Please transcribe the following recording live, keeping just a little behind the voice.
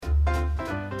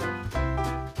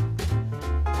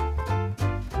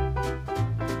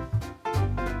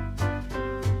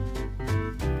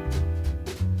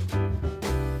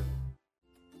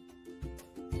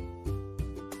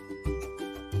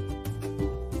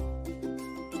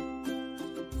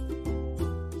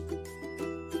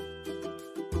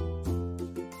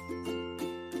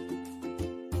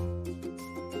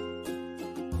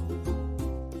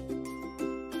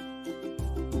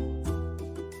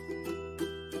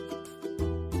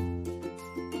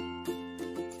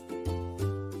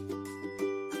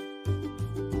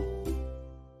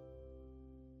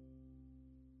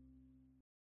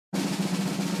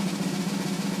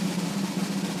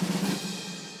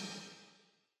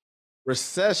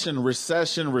Recession,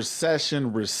 recession,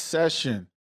 recession, recession.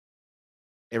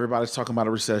 Everybody's talking about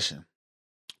a recession.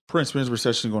 Prince, when's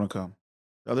recession going to come?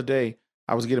 The other day,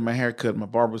 I was getting my hair cut. My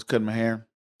barber was cutting my hair.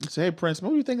 I said, "Hey, Prince,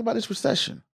 what do you think about this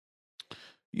recession?"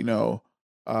 You know,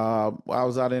 I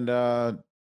was out in, I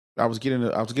was getting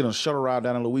a shuttle ride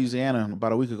down in Louisiana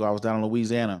about a week ago. I was down in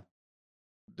Louisiana.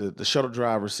 The shuttle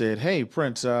driver said, "Hey,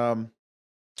 Prince, he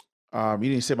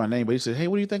didn't say my name, but he said, 'Hey,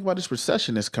 what do you think about this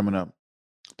recession that's coming up?'"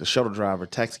 The shuttle driver,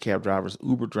 taxi cab drivers,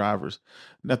 Uber drivers,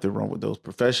 nothing wrong with those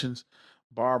professions.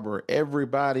 Barber,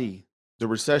 everybody, the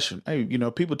recession. Hey,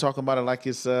 people talking about it like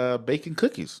it's baking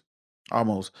cookies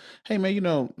almost. Hey,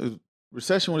 man,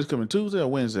 recession when it's coming Tuesday or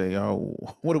Wednesday?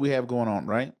 What do we have going on,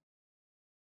 right?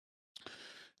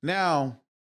 Now,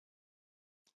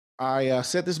 I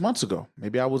said this months ago.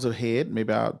 Maybe I was ahead.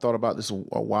 Maybe I thought about this a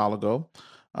while ago.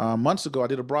 Months ago, I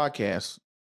did a broadcast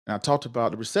and I talked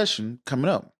about the recession coming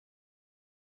up.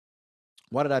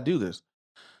 Why did I do this?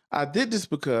 I did this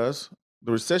because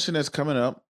the recession that's coming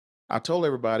up, I told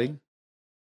everybody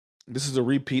this is a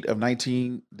repeat of I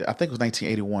think it was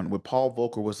 1981, when Paul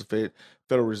Volcker was the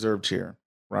Federal Reserve Chair,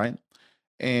 right?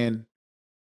 And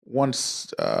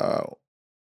once,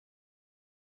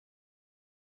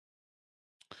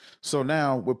 so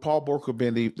now with Paul Volcker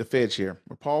being the Fed Chair,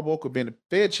 with Paul Volcker being the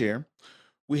Fed Chair,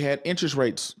 we had interest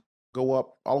rates go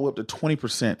up all the way up to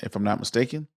 20%, if I'm not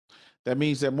mistaken. That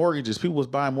means that mortgages, people was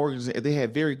buying mortgages, if they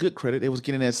had very good credit, it was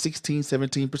getting at 16,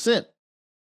 17%.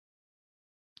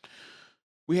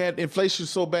 We had inflation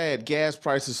so bad, gas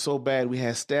prices so bad, we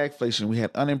had stagflation, we had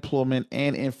unemployment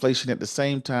and inflation at the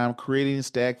same time, creating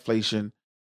stagflation.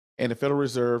 And the Federal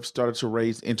Reserve started to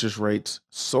raise interest rates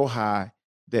so high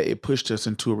that it pushed us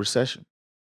into a recession.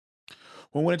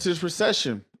 When we went into this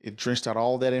recession, it drenched out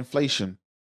all that inflation.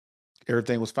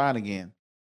 Everything was fine again.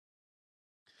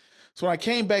 So when I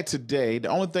came back today, the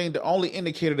only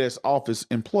indicator that's off is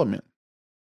employment.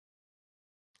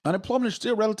 Unemployment is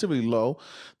still relatively low.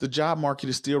 The job market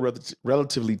is still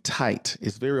relatively tight.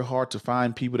 It's very hard to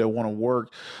find people that want to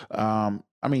work. I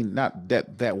mean, not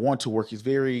that want to work. It's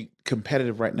very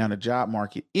competitive right now in the job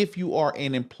market. If you are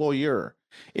an employer,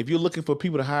 if you're looking for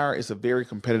people to hire, it's a very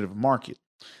competitive market.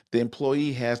 The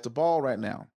employee has the ball right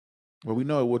now, but we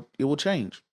know it will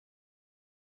change.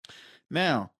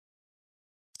 Now,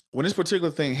 when this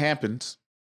particular thing happens,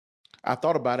 I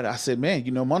thought about it. I said, man,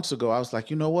 months ago, I was like,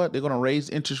 you know what? They're going to raise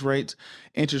interest rates.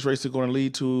 Interest rates are going to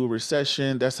lead to a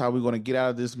recession. That's how we're going to get out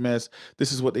of this mess.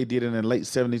 This is what they did in the late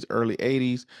 70s, early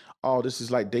 80s. Oh, this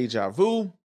is like deja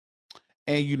vu.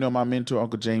 And my mentor,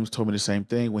 Uncle James, told me the same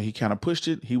thing when he kind of pushed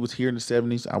it. He was here in the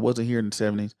 70s. I wasn't here in the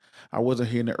 70s. I wasn't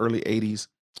here in the early 80s.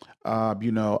 I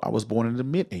was born in the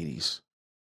mid 80s.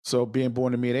 So being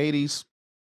born in the mid 80s,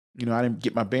 I didn't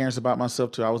get my bearings about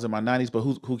myself till I was in my 90s, but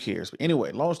who cares? But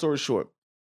anyway, long story short,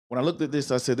 when I looked at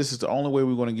this, I said, this is the only way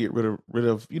we're going to get rid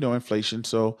of inflation.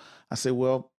 So I said,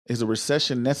 well, is a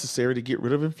recession necessary to get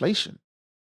rid of inflation?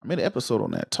 I made an episode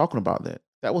on that, talking about that.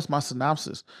 That was my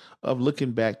synopsis of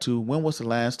looking back to when was the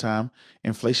last time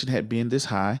inflation had been this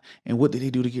high and what did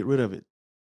they do to get rid of it?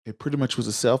 It pretty much was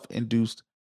a self-induced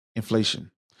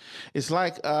inflation. It's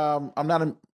like I'm not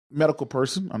a medical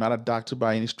person. I'm not a doctor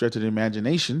by any stretch of the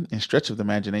imagination.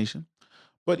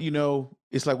 But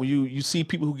it's like when you see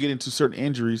people who get into certain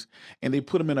injuries and they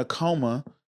put them in a coma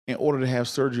in order to have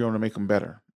surgery on to make them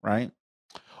better, right?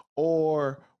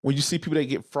 Or when you see people that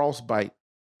get frostbite,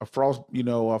 a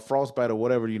frostbite or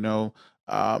whatever,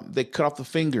 they cut off the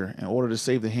finger in order to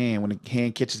save the hand. When the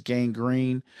hand catches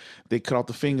gangrene, they cut off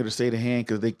the finger to save the hand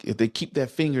because if they keep that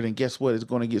finger, then guess what? It's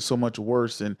going to get so much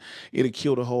worse and it'll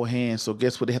kill the whole hand. So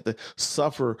guess what? They have to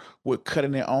suffer with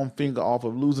cutting their own finger off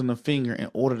of losing the finger in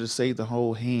order to save the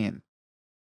whole hand.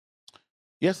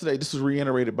 Yesterday, this was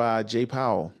reiterated by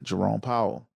Jerome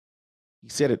Powell. He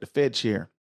said at the Fed chair,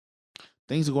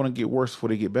 things are going to get worse before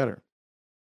they get better.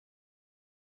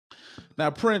 Now,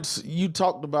 Prince, you're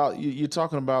talking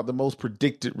about the most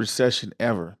predicted recession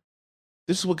ever.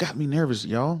 This is what got me nervous,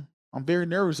 y'all. I'm very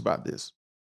nervous about this.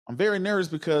 I'm very nervous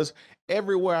because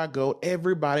everywhere I go,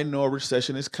 everybody know a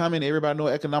recession is coming. Everybody know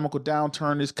economical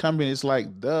downturn is coming. It's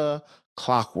like the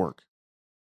clockwork.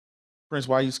 Prince,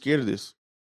 why are you scared of this?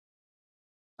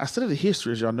 I studied the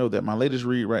history, as y'all know that my latest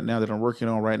read right now that I'm working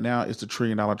on right now is the $1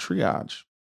 trillion triage,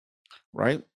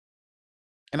 right?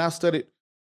 And I studied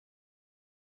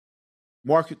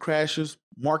market crashes,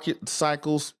 market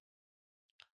cycles,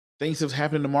 things have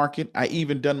happened in the market. I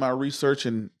even done my research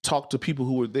and talked to people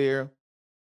who were there,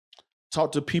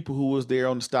 talked to people who was there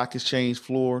on the stock exchange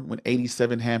floor when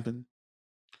 87 happened,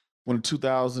 when the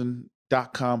 2000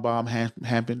 dot-com bomb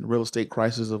happened, real estate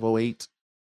crisis of '08,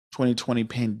 2020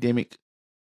 pandemic.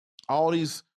 all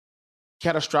these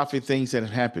catastrophic things that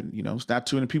have happened. It's not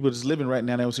too many people that's living right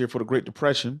now that was here for the Great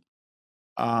Depression.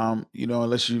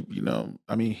 Unless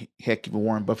I mean, heck, even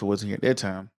Warren Buffett wasn't here at that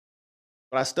time.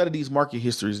 But I studied these market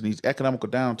histories and these economical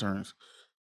downturns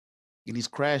and these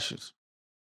crashes.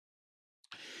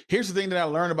 Here's the thing that I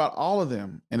learned about all of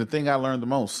them, and the thing I learned the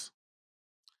most: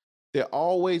 they're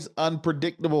always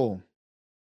unpredictable.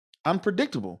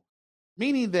 Unpredictable.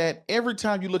 Meaning that every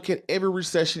time you look at every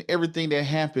recession, everything that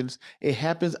happens, it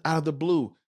happens out of the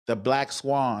blue. The black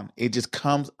swan, it just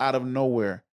comes out of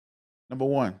nowhere. Number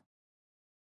one,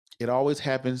 it always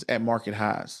happens at market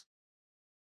highs.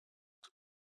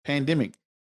 Pandemic,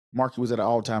 market was at an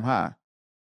all-time high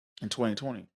in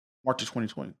 2020, March of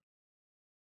 2020.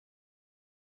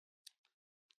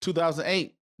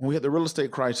 2008, when we had the real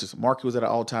estate crisis, market was at an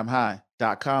all-time high.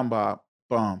 .com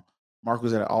bomb, market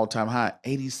was at an all-time high.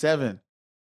 87,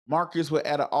 markets were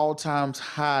at an all-time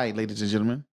high, ladies and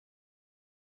gentlemen.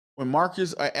 When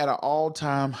markets are at an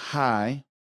all-time high,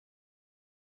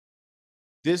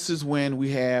 this is when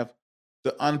we have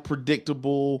the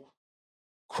unpredictable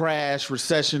crash,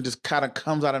 recession just kind of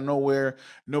comes out of nowhere.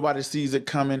 Nobody sees it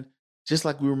coming, just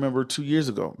like we remember 2 years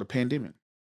ago, the pandemic.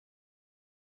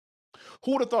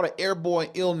 Who would have thought an airborne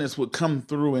illness would come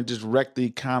through and just wreck the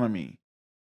economy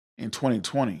in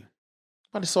 2020?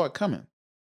 Nobody saw it coming.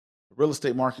 The real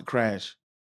estate market crash.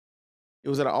 It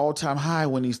was at an all-time high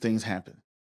when these things happen.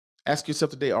 Ask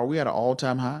yourself today, are we at an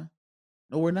all-time high?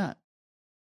 No, we're not.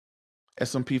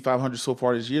 S&P 500 so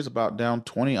far this year is about down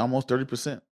 20, almost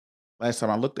 30%. Last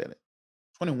time I looked at it,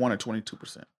 21 or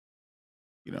 22%.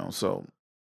 So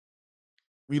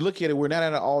when you look at it, we're not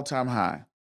at an all-time high.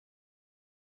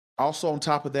 Also, on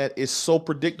top of that, it's so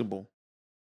predictable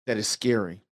that it's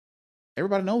scary.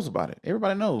 Everybody knows about it.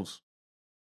 Everybody knows.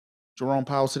 Jerome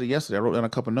Powell said it yesterday. I wrote down a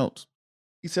couple notes.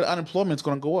 He said unemployment's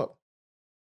going to go up.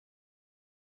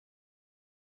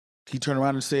 He turned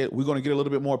around and said, we're going to get a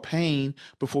little bit more pain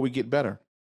before we get better.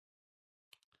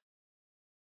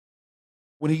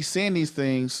 When he's saying these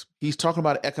things, he's talking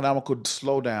about an economical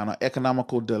slowdown, an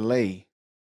economical delay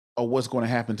of what's going to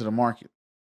happen to the market.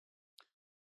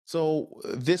 So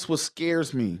this what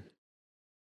scares me.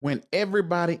 When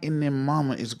everybody in their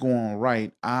mama is going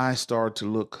right, I start to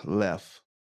look left.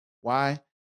 Why?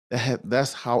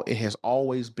 That's how it has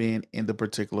always been in the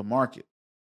particular market.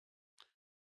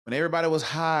 When everybody was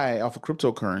high off of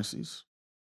cryptocurrencies,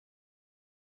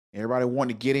 everybody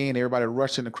wanted to get in, everybody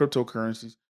rushed into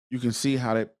cryptocurrencies. You can see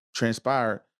how that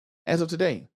transpired as of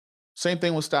today. Same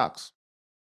thing with stocks.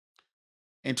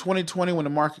 In 2020, when the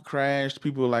market crashed,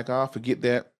 people were like, oh, forget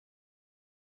that.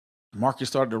 The market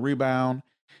started to rebound.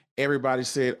 Everybody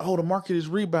said, oh, the market is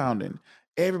rebounding.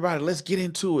 Everybody, let's get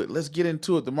into it. Let's get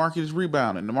into it. The market is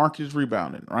rebounding. The market is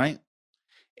rebounding, right?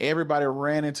 Everybody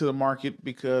ran into the market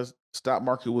because the stock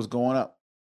market was going up.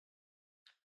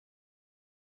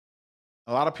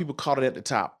 A lot of people caught it at the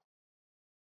top.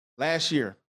 Last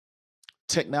year,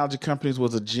 technology companies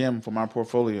was a gem for my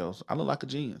portfolios. I look like a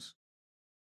genius.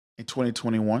 In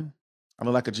 2021, I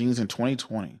look like a genius in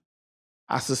 2020.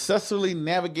 I successfully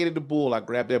navigated the bull. I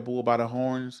grabbed that bull by the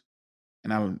horns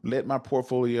and I led my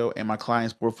portfolio and my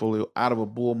client's portfolio out of a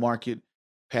bull market,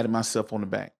 patted myself on the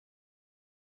back.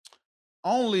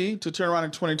 Only to turn around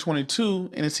in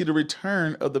 2022 and to see the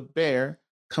return of the bear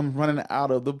come running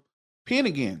out of the pen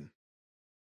again.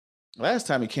 Last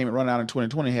time he came and run out in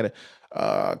 2020, he had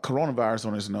a coronavirus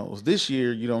on his nose. This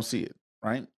year, you don't see it,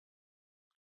 right?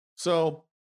 So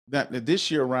that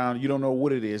this year around, you don't know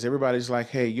what it is. Everybody's like,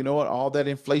 hey, you know what? All that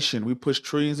inflation, we push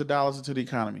trillions of dollars into the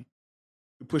economy.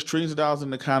 We push trillions of dollars in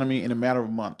the economy in a matter of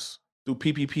months through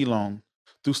PPP loan,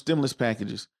 through stimulus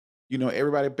packages.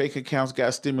 Everybody bank accounts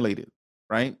got stimulated,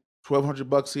 right?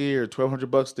 $1,200 here,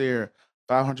 $1,200 there,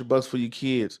 $500 for your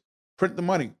kids. Print the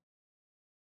money.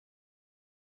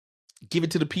 Give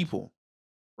it to the people,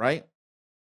 right?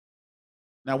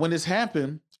 Now, when this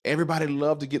happened, everybody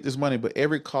loved to get this money, but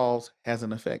every cause has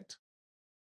an effect.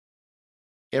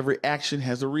 Every action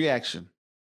has a reaction.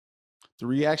 The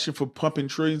reaction for pumping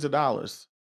trillions of dollars,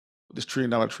 this $1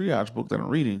 trillion triage book that I'm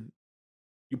reading,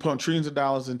 you pump trillions of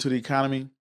dollars into the economy,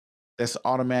 that's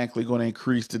automatically going to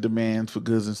increase the demand for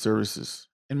goods and services.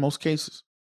 In most cases,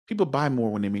 people buy more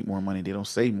when they make more money. They don't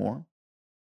save more.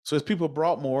 So as people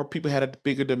brought more, people had a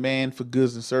bigger demand for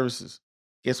goods and services.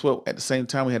 Guess what? At the same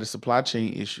time, we had a supply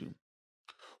chain issue.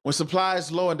 When supply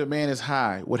is low and demand is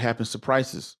high, what happens to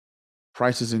prices?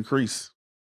 Prices increase.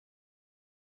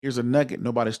 Here's a nugget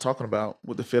nobody's talking about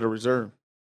with the Federal Reserve.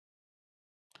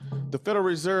 The Federal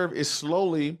Reserve is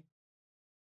slowly,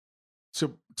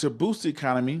 to boost the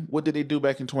economy, what did they do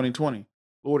back in 2020?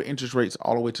 Lower the interest rates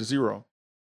all the way to zero.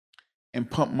 and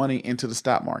pump money into the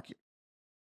stock market.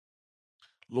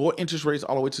 Lower interest rates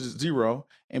all the way to zero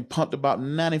and pumped about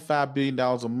 $95 billion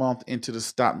a month into the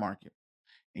stock market.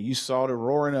 And you saw it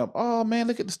roaring up. Oh man,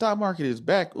 look at the stock market is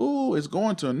back. Ooh, it's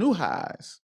going to new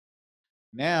highs.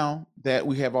 Now that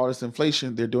we have all this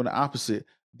inflation, they're doing the opposite.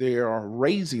 They are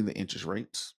raising the interest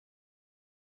rates,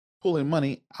 pulling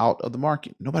money out of the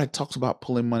market. Nobody talks about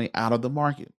pulling money out of the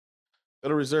market.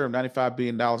 Federal Reserve, $95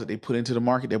 billion that they put into the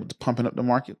market, they were pumping up the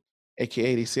market,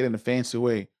 aka they said in a fancy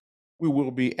way, we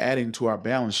will be adding to our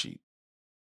balance sheet.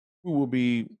 We will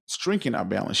be shrinking our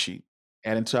balance sheet,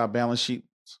 adding to our balance sheet,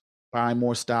 buying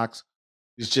more stocks.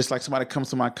 It's just like somebody comes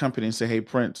to my company and say, "Hey,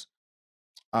 Prince,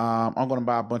 I'm going to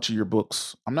buy a bunch of your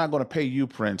books. I'm not going to pay you,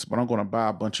 Prince, but I'm going to buy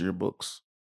a bunch of your books.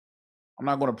 I'm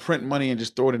not going to print money and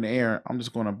just throw it in the air. I'm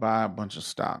just going to buy a bunch of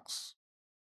stocks,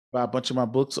 buy a bunch of my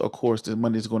books. Of course, the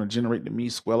money is going to generate to me,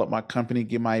 swell up my company,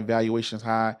 get my evaluations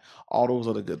high, all those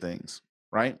other good things,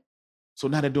 right? So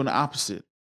now they're doing the opposite.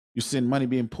 You're seeing money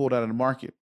being pulled out of the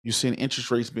market. You're seeing interest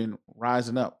rates being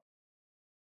rising up.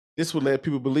 This would let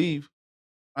people believe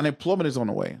unemployment is on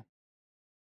the way,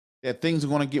 that things are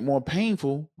going to get more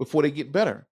painful before they get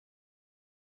better,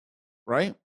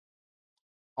 right?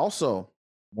 Also,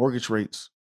 mortgage rates,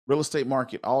 real estate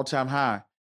market, all time high.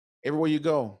 Everywhere you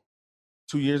go.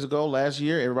 2 years ago, last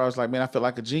year, everybody was like, man, I felt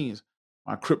like a genius.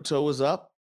 My crypto is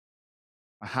up.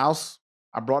 My house,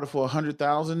 I brought it for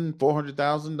 $100,000,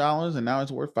 $400,000, and now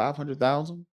it's worth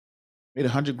 500,000. Made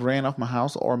 100 grand off my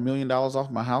house or $1 million off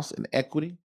my house in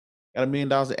equity. Got $1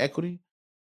 million of equity.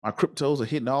 My cryptos are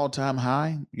hitting all time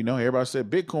high. Everybody said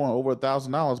Bitcoin over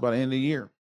 $1,000 by the end of the year.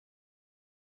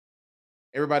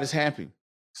 Everybody's happy.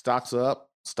 Stocks are up.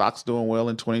 Stocks doing well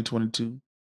in 2022,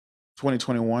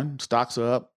 2021. Stocks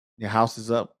are up. Your house is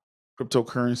up.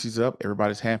 Cryptocurrency's up.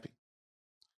 Everybody's happy.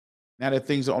 Now that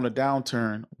things are on a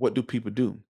downturn, what do people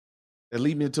do? That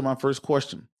leads me to my first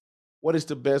question. What is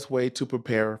the best way to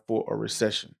prepare for a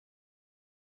recession?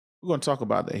 We're going to talk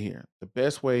about that here. The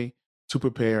best way to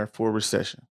prepare for a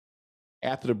recession.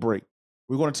 After the break,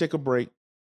 we're going to take a break.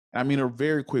 I mean, a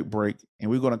very quick break. And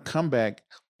we're going to come back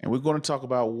and we're going to talk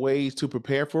about ways to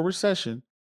prepare for a recession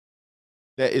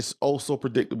that is also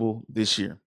predictable this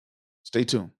year. Stay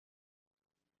tuned.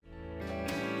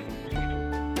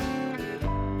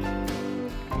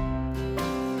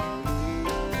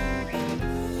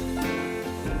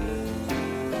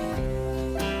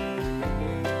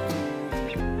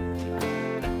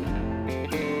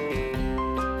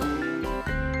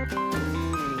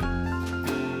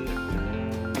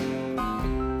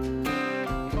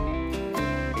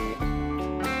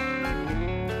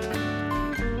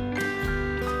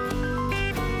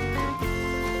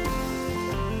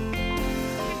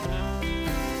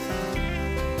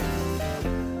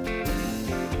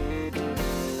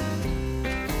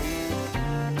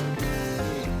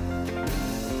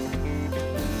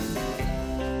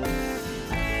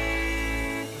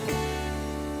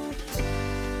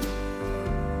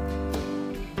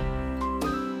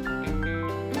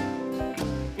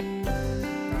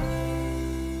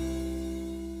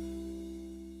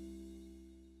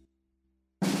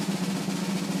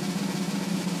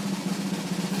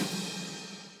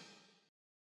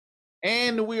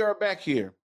 And we are back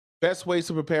here. Best ways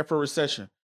to prepare for a recession.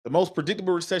 The most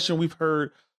predictable recession we've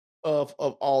heard of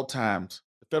all times.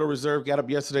 The Federal Reserve got up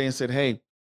yesterday and said, hey,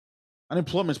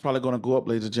 unemployment is probably going to go up,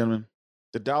 ladies and gentlemen.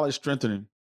 The dollar is strengthening.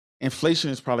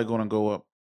 Inflation is probably going to go up.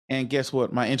 And guess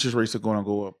what? My interest rates are going to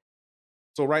go up.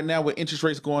 So right now, with interest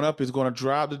rates going up, it's going to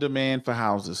drive the demand for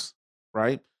houses,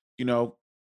 right?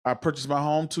 I purchased my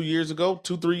home 2 years ago,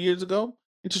 3 years ago.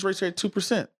 Interest rates are at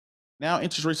 2%. Now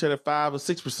interest rates are at 5 or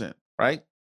 6%, right?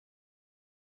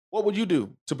 What would you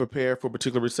do to prepare for a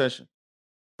particular recession?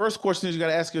 First question is you got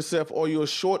to ask yourself, are you a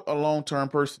short or long-term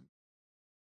person?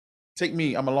 Take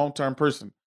me, I'm a long-term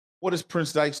person. What is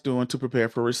Prince Dykes doing to prepare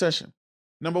for a recession?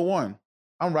 Number one,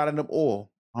 I'm riding up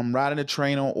oil. I'm riding a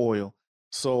train on oil.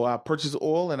 So I purchase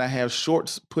oil and I have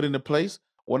shorts put into place.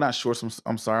 Well, not shorts,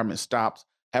 I'm sorry, I meant stops.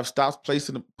 Have stops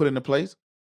put into place.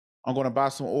 I'm going to buy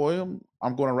some oil.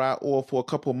 I'm going to ride oil for a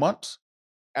couple of months.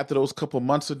 After those couple of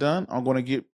months are done, I'm going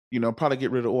to probably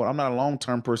get rid of oil. I'm not a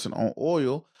long-term person on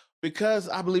oil because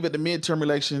I believe at the midterm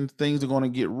election, things are going to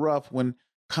get rough when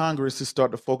Congress is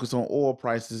start to focus on oil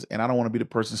prices, and I don't want to be the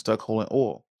person stuck holding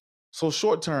oil. So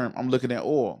short term, I'm looking at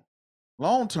oil.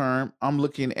 Long term, I'm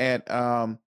looking at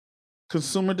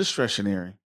consumer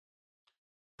discretionary.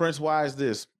 Prince, why is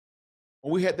this?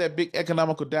 When we had that big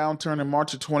economical downturn in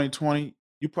March of 2020,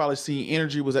 you probably see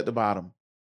energy was at the bottom.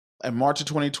 In March of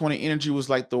 2020, energy was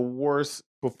like the worst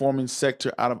performing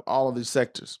sector out of all of these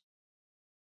sectors.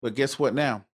 But guess what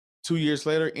now? 2 years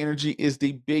later, energy is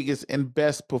the biggest and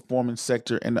best performing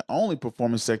sector and the only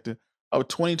performing sector of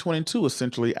 2022,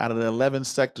 essentially, out of the 11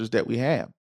 sectors that we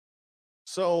have.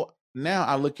 So now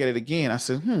I look at it again. I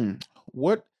said,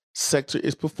 what sector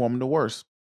is performing the worst?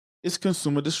 It's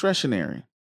consumer discretionary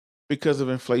because of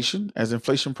inflation. As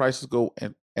inflation prices go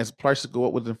and as prices go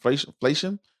up with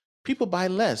inflation, people buy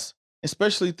less.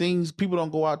 Especially things people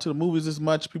don't go out to the movies as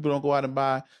much. People don't go out and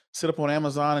buy, sit up on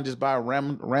Amazon and just buy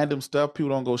random stuff. People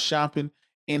don't go shopping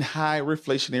in high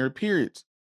reflationary periods.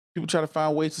 People try to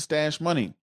find ways to stash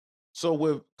money. So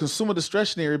with consumer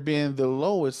discretionary being the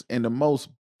lowest and the most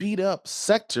beat up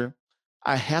sector,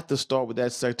 I have to start with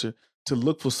that sector to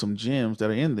look for some gems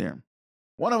that are in there.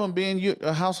 One of them being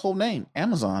a household name,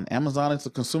 Amazon. Amazon is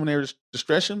a consumer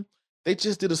discretion. They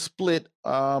just did a split.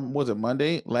 Was it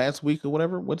Monday last week or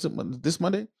whatever? What's it? This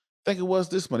Monday? I think it was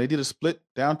this Monday. They did a split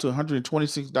down to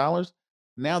 $126.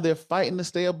 Now they're fighting to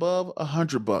stay above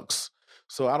 $100.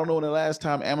 So I don't know when the last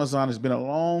time Amazon has been a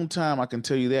long time. I can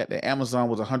tell you that Amazon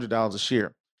was $100 a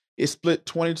share. It split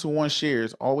 20 to 1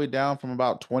 shares all the way down from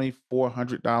about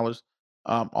 $2,400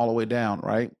 all the way down,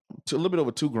 right? To a little bit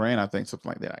over 2 grand, I think, something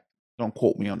like that. Don't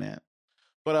quote me on that.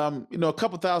 But a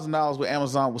couple $1,000s where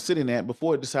Amazon was sitting at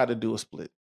before it decided to do a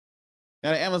split.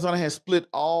 Now Amazon has split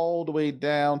all the way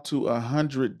down to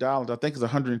 $100. I think it's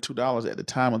 $102 at the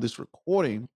time of this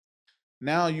recording.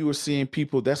 Now you are seeing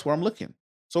people, that's where I'm looking.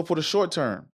 So for the short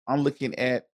term, I'm looking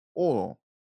at oil.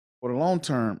 For the long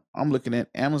term, I'm looking at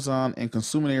Amazon and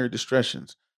consumer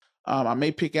discretions. I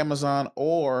may pick Amazon,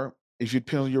 or if you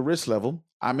depend on your risk level,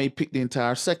 I may pick the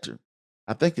entire sector.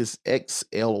 I think it's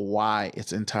XLY,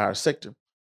 its entire sector.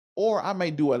 Or I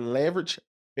may do a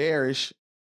bearish,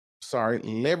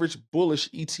 leverage bullish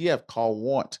ETF called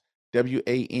WANT,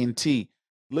 WANT.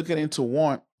 Looking into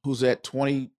WANT, who's at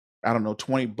 20, I don't know,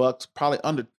 $20, probably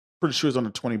under, pretty sure it's under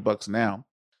 $20 now.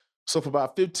 So for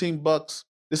about $15,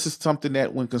 this is something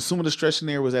that when consumer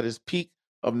discretionary was at its peak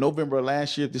of November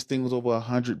last year, this thing was over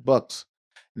 $100.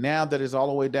 Now that it's all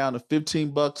the way down to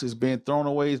 $15, it's been thrown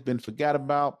away, it's been forgot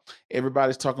about.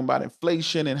 Everybody's talking about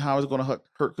inflation and how it's going to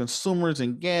hurt consumers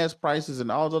and gas prices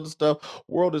and all this other stuff.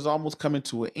 World is almost coming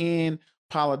to an end.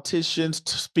 Politicians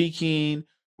speaking.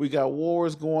 We got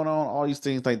wars going on, all these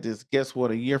things like this. Guess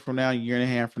what? A year from now, a year and a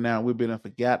half from now, we've been to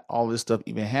forget all this stuff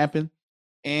even happened.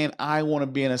 And I want to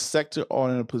be in a sector or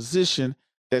in a position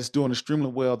that's doing extremely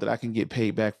well that I can get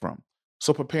paid back from.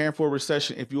 So preparing for a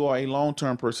recession, if you are a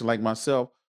long-term person like myself,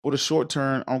 for the short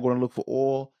term, I'm going to look for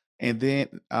oil, and then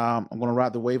I'm going to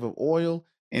ride the wave of oil,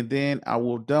 and then I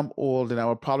will dump oil. Then I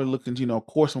will probably look into, of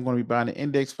course, I'm going to be buying an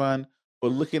index fund, but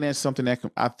looking at something that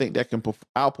I think that can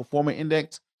outperform an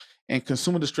index. And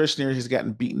consumer discretionary has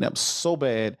gotten beaten up so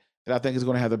bad that I think it's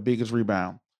going to have the biggest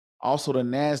rebound. Also, the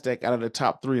Nasdaq out of the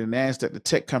top three, the Nasdaq, the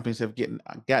tech companies have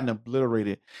gotten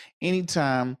obliterated.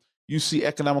 Anytime you see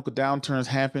economical downturns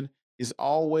happen, it's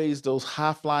always those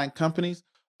high flying companies.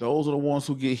 Those are the ones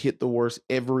who get hit the worst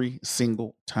every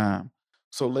single time.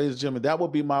 So, ladies and gentlemen, that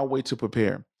would be my way to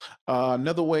prepare.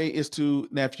 Another way is to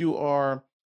now, if you are,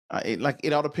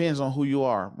 it all depends on who you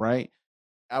are, right?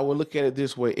 I would look at it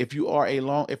this way. If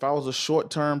I was a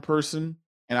short term person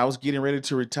and I was getting ready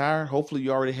to retire, hopefully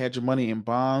you already had your money in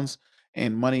bonds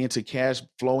and money into cash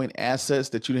flowing assets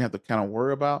that you didn't have to kind of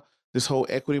worry about this whole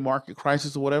equity market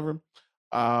crisis or whatever.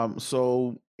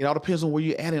 So it all depends on where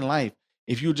you're at in life.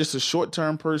 If you're just a short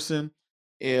term person,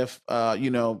 if, a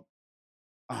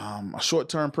short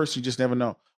term person, you just never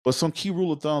know. But some key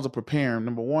rule of thumbs are preparing.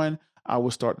 Number one, I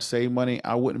would start to save money.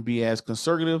 I wouldn't be as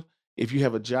conservative if you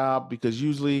have a job because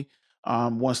usually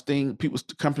once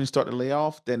companies start to lay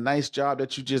off, that nice job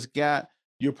that you just got,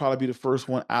 you'll probably be the first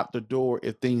one out the door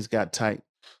if things got tight.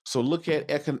 So look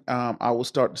at I will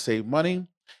start to save money.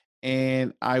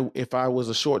 And if I was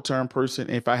a short term person,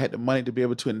 if I had the money to be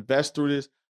able to invest through this,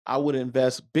 I would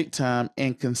invest big time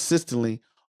and consistently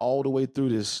all the way through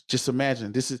this. Just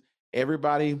imagine this is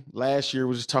everybody last year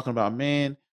was just talking about,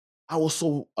 man, I was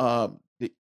so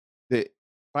the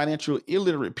financial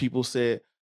illiterate people said,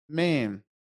 man,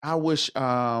 I wish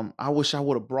I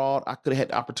would have brought, I could have had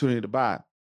the opportunity to buy.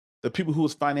 The people who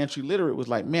was financially literate was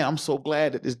like, man, I'm so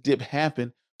glad that this dip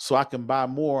happened so I can buy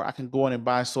more. I can go in and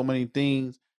buy so many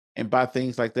things and buy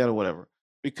things like that or whatever.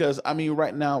 Because I mean,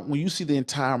 right now, when you see the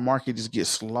entire market just get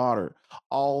slaughtered,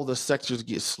 all the sectors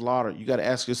get slaughtered, you got to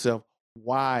ask yourself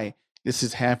why this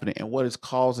is happening and what is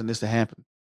causing this to happen.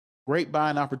 Great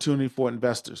buying opportunity for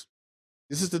investors.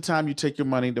 This is the time you take your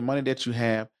money, the money that you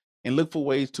have, and look for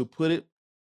ways to put it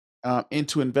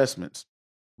into investments.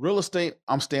 Real estate,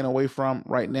 I'm staying away from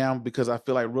right now because I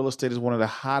feel like real estate is one of the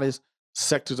hottest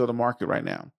sectors of the market right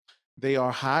now. They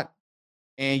are hot,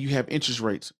 and you have interest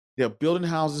rates. They're building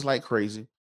houses like crazy.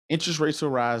 Interest rates are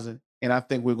rising, and I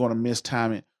think we're going to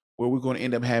mistime it, where we're going to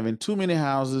end up having too many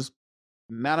houses,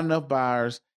 not enough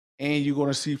buyers, and you're going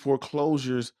to see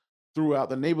foreclosures throughout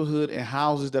the neighborhood and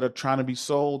houses that are trying to be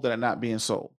sold that are not being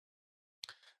sold.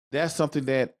 That's something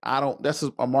that I don't that's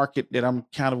a market that I'm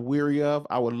kind of weary of.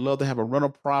 I would love to have a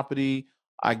rental property.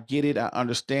 I get it, I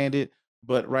understand it,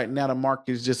 but right now the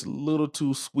market is just a little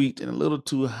too sweet and a little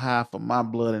too high for my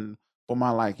blood and for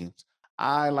my likings.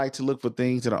 I like to look for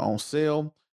things that are on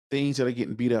sale, things that are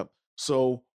getting beat up.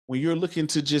 So when you're looking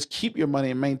to just keep your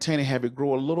money and maintain it, have it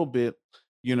grow a little bit,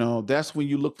 that's when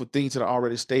you look for things that are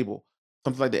already stable.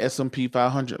 Something like the S&P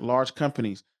 500, large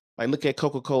companies like, look at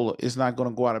Coca-Cola. It's not going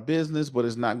to go out of business, but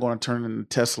it's not going to turn into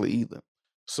Tesla either.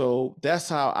 So that's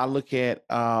how I look at,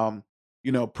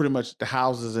 pretty much the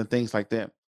houses and things like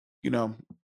that. You know,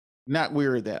 not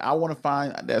weary of that. I want to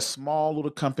find that small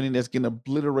little company that's getting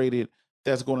obliterated,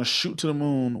 that's going to shoot to the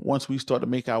moon once we start to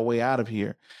make our way out of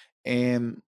here.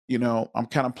 And, I'm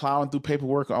kind of plowing through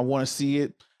paperwork. I want to see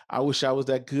it. I wish I was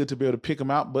that good to be able to pick them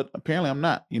out, but apparently I'm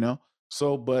not.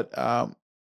 So, but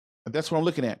that's what I'm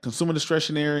looking at. Consumer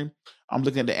discretionary. I'm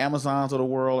looking at the Amazons of the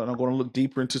world, and I'm going to look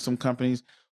deeper into some companies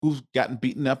who've gotten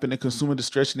beaten up in the consumer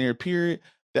discretionary period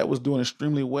that was doing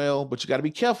extremely well. But you got to be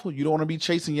careful. You don't want to be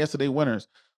chasing yesterday winners.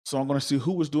 So I'm going to see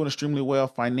who was doing extremely well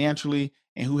financially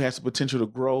and who has the potential to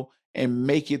grow and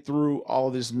make it through all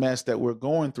this mess that we're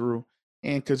going through.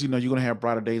 And because you're going to have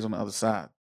brighter days on the other side.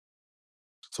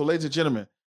 So, ladies and gentlemen,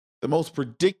 the most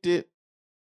predicted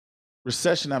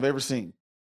recession I've ever seen.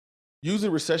 Usually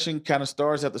recession kind of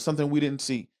starts after something we didn't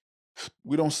see.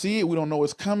 We don't see it, we don't know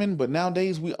it's coming, but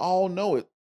nowadays we all know it.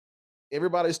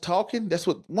 Everybody's talking. That's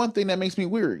what one thing that makes me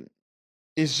weary.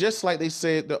 It's just like they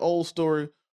said the old story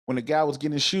when the guy was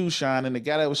getting his shoes shined, and the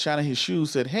guy that was shining his shoes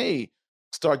said, "Hey,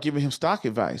 start giving him stock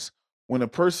advice." When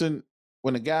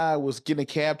the guy was getting a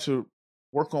cab to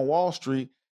work on Wall Street,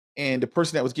 and the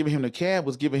person that was giving him the cab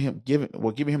was giving him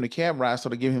the cab ride, so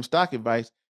to give him stock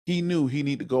advice, he knew he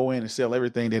needed to go in and sell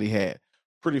everything that he had.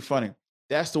 Pretty funny.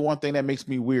 That's the one thing that makes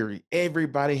me weary.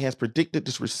 Everybody has predicted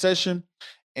this recession,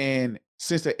 and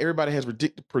since that everybody has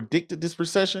predicted this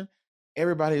recession,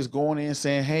 everybody is going in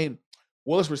saying, "Hey,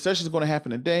 well, this recession is going to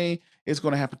happen today. It's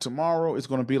going to happen tomorrow. It's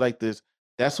going to be like this."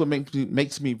 That's what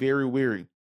makes me very weary.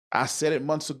 I said it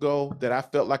months ago that I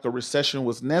felt like a recession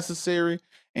was necessary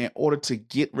in order to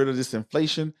get rid of this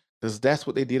inflation, because that's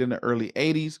what they did in the early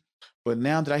 80s. But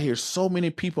now that I hear so many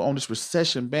people on this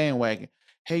recession bandwagon,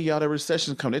 "Hey, y'all, the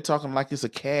recession's coming." They're talking like it's a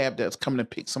cab that's coming to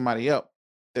pick somebody up,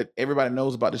 that everybody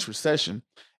knows about this recession.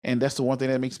 And that's the one thing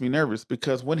that makes me nervous,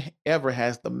 because whenever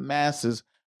has the masses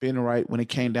been right when it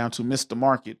came down to Mr.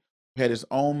 Market, who had his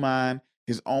own mind,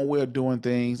 his own way of doing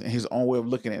things, and his own way of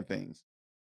looking at things.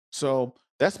 So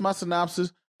that's my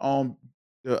synopsis on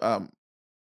the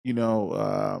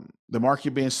the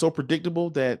market being so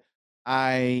predictable that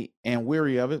I am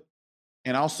weary of it.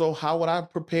 And also, how would I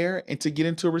prepare and to get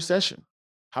into a recession?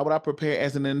 How would I prepare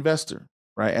as an investor?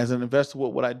 Right? As an investor,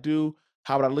 what would I do?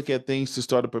 How would I look at things to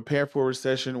start to prepare for a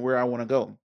recession, where I want to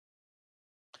go?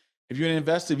 If you're an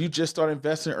investor, if you just started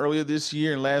investing earlier this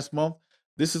year and last month,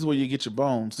 this is where you get your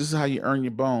bones. This is how you earn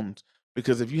your bones.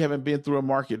 Because if you haven't been through a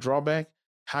market drawback,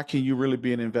 how can you really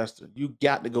be an investor? You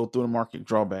got to go through a market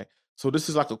drawback. So this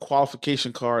is like a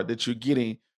qualification card that you're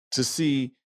getting to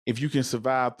see if you can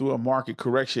survive through a market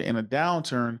correction and a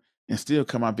downturn and still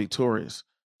come out victorious.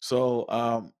 So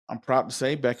I'm proud to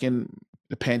say, back in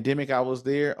the pandemic, I was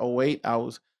there. Oh, wait, I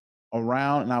was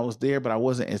around and I was there, but I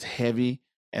wasn't as heavy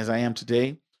as I am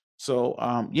today. So,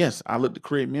 yes, I look to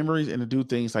create memories and to do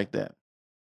things like that.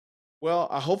 Well,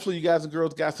 hopefully you guys and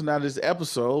girls got something out of this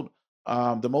episode.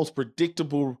 The most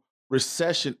predictable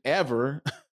recession ever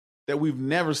that we've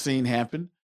never seen happen.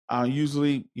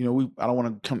 Usually, I don't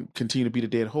want to continue to beat a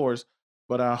dead horse,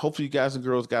 but hopefully you guys and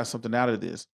girls got something out of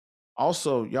this.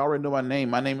 Also, y'all already know my name.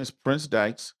 My name is Prince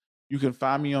Dykes. You can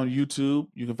find me on YouTube.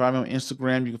 You can find me on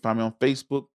Instagram. You can find me on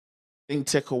Facebook. Think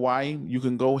Tech Hawaii. You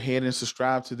can go ahead and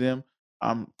subscribe to them.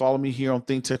 Follow me here on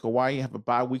Think Tech Hawaii. I have a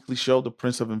bi-weekly show, The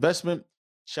Prince of Investment.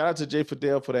 Shout out to Jay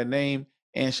Fidel for that name.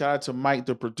 And shout out to Mike,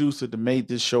 the producer, that made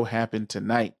this show happen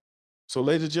tonight. So,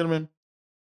 ladies and gentlemen,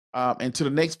 until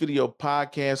the next video,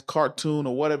 podcast, cartoon,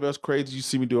 or whatever else crazy you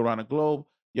see me do around the globe,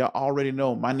 y'all already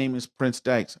know my name is Prince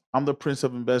Dykes. I'm the Prince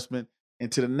of Investment.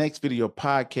 Until the next video,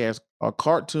 podcast, or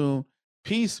cartoon,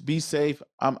 peace, be safe.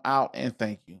 I'm out, and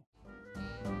thank you.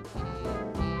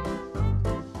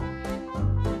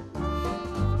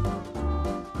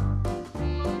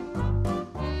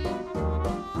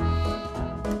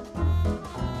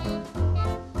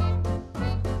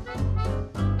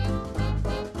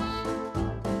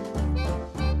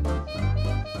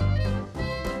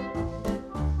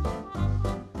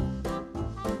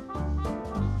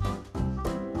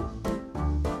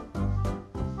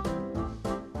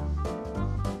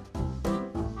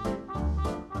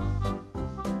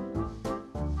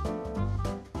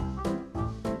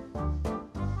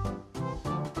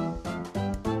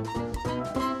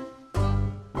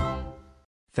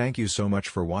 Thank you so much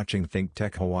for watching Think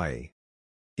Tech Hawaii.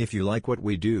 If you like what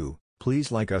we do,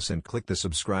 please like us and click the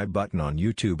subscribe button on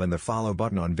YouTube and the follow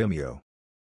button on Vimeo.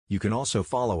 You can also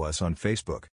follow us on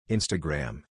Facebook,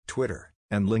 Instagram, Twitter,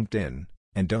 and LinkedIn,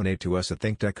 and donate to us at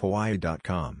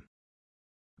thinktechhawaii.com.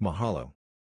 Mahalo.